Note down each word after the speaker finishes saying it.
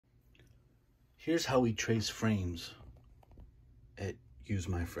Here's how we trace frames at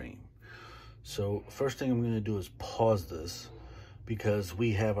UseMyFrame. So first thing I'm going to do is pause this because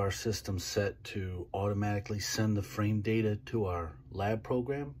we have our system set to automatically send the frame data to our lab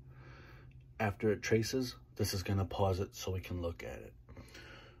program. After it traces, this is going to pause it so we can look at it.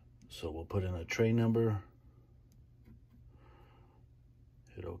 So we'll put in a tray number,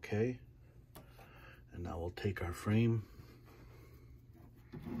 hit OK, and now we'll take our frame,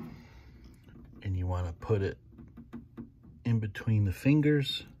 and you want to put it in between the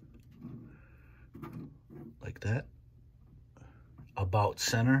fingers like that, about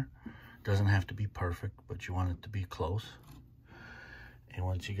center. Doesn't have to be perfect, but you want it to be close. And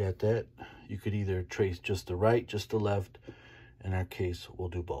once you got that, you could either trace just the right, just the left. In our case, we'll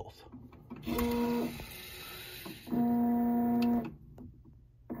do both.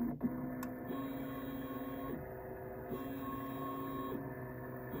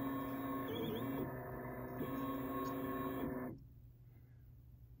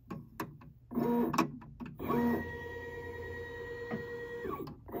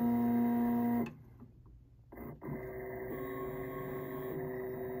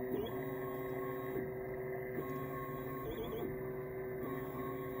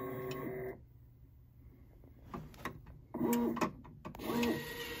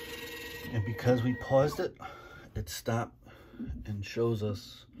 And because we paused it, it stopped and shows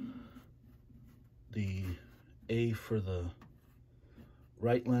us the A for the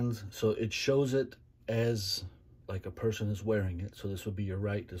right lens. So it shows it as like a person is wearing it. So this would be your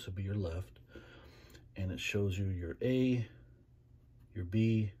right, this would be your left. And it shows you your A, your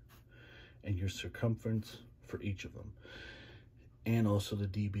B, and your circumference for each of them. And also the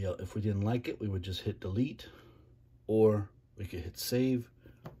DBL. If we didn't like it, we would just hit delete, or we could hit save,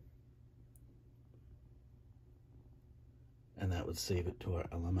 and that would save it to our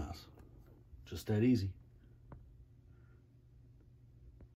LMS. Just that easy.